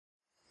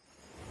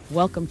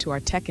Welcome to our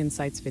Tech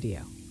Insights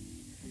video.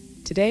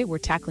 Today, we're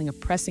tackling a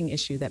pressing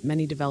issue that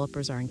many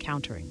developers are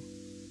encountering.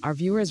 Our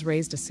viewer has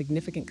raised a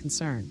significant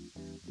concern.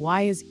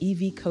 Why is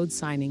EV code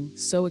signing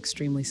so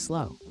extremely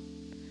slow?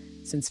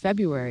 Since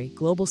February,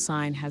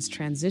 GlobalSign has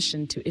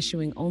transitioned to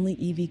issuing only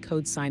EV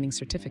code signing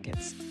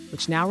certificates,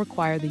 which now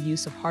require the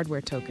use of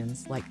hardware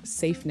tokens like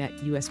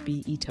SafeNet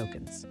USB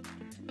e-tokens.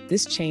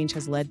 This change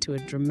has led to a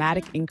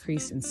dramatic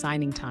increase in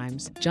signing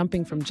times,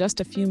 jumping from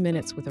just a few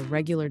minutes with a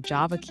regular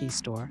Java key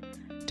store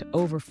to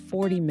over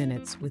 40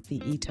 minutes with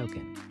the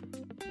e-token.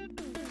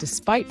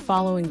 Despite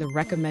following the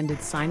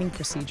recommended signing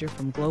procedure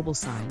from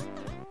GlobalSign,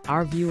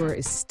 our viewer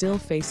is still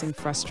facing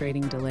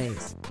frustrating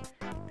delays.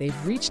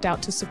 They've reached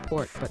out to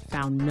support but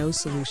found no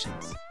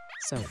solutions.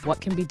 So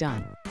what can be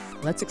done?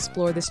 Let's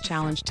explore this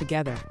challenge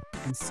together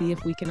and see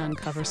if we can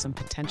uncover some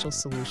potential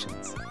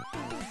solutions.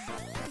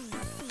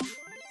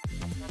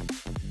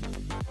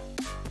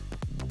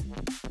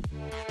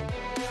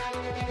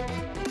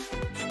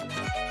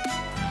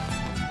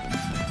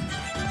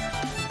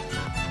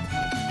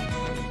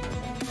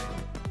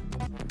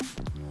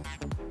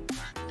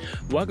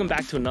 Welcome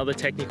back to another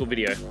technical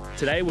video.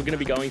 Today we're going to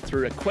be going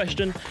through a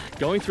question,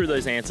 going through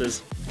those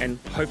answers, and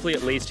hopefully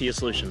it leads to your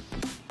solution.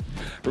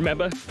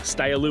 Remember,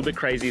 stay a little bit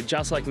crazy,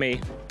 just like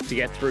me, to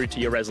get through to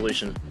your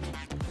resolution.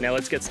 Now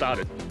let's get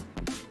started.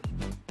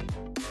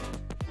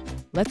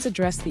 Let's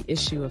address the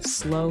issue of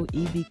slow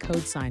EV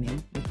code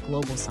signing with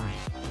GlobalSign.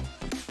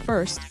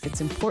 First, it's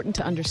important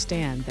to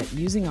understand that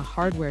using a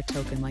hardware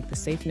token like the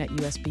SafeNet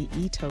USB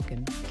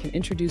e-token can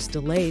introduce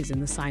delays in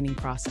the signing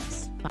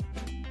process.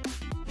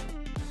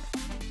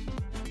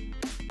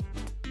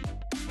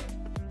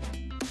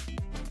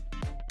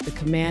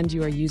 The command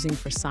you are using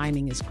for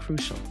signing is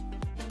crucial.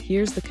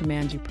 Here's the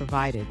command you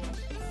provided,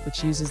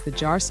 which uses the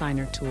jar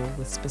signer tool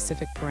with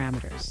specific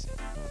parameters.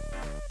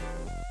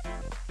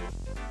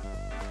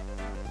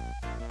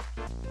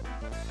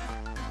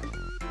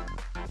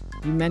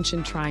 You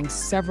mentioned trying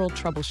several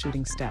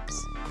troubleshooting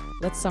steps.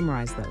 Let's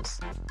summarize those.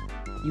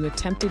 You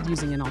attempted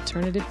using an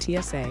alternative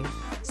TSA,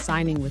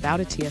 signing without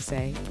a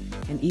TSA,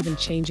 and even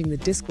changing the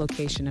disk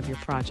location of your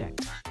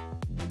project.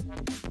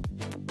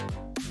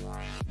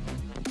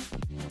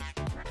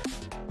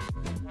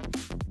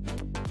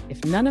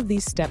 If none of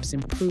these steps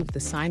improve the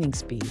signing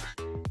speed,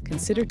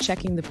 consider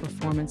checking the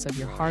performance of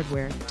your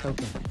hardware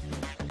token.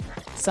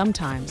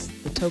 Sometimes,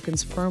 the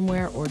token's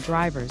firmware or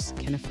drivers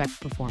can affect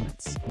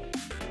performance.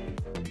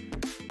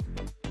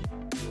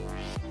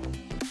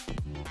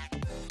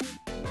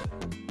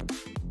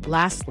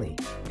 Lastly,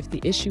 if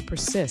the issue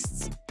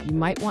persists, you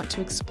might want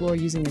to explore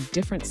using a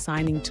different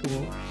signing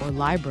tool or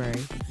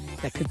library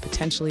that could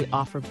potentially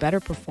offer better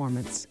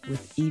performance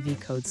with EV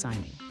code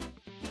signing.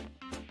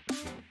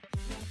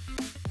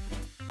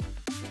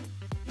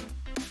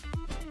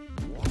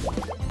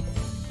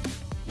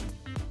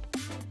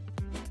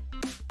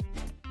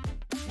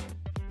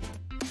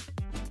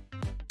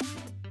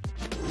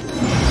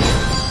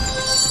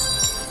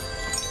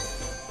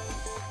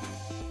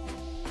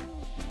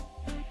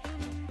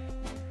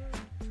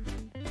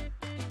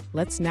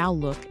 Let's now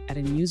look at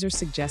a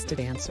user-suggested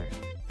answer.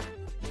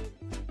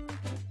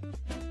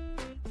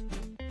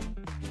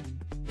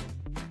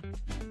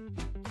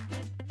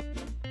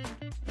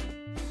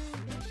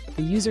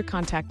 The user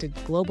contacted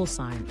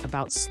GlobalSign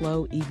about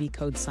slow EV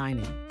code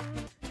signing.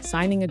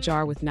 Signing a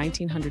jar with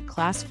 1900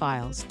 class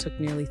files took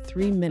nearly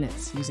 3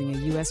 minutes using a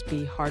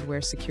USB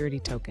hardware security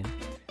token,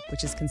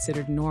 which is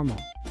considered normal.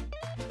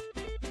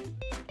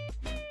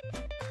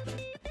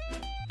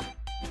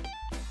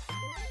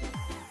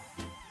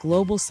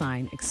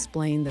 GlobalSign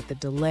explained that the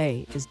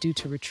delay is due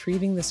to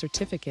retrieving the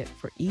certificate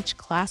for each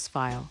class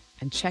file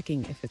and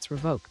checking if it's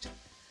revoked.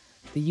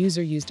 The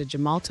user used a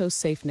Gemalto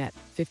SafeNet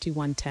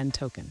 5110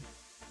 token.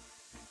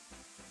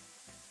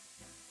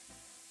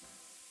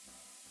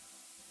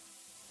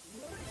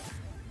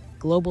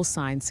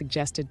 GlobalSign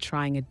suggested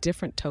trying a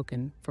different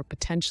token for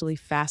potentially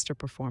faster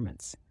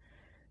performance.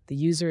 The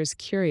user is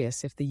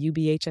curious if the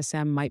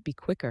UBHSM might be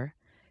quicker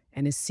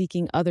and is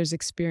seeking others'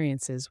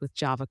 experiences with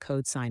Java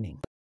code signing.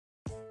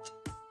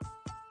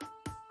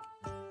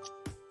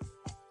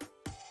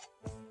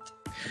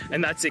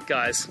 And that's it,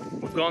 guys.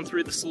 We've gone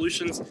through the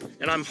solutions,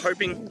 and I'm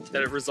hoping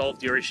that it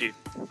resolved your issue.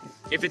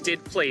 If it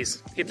did,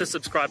 please hit the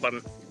subscribe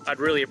button. I'd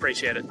really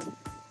appreciate it.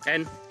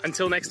 And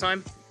until next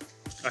time,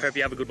 I hope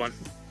you have a good one.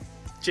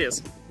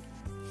 Cheers.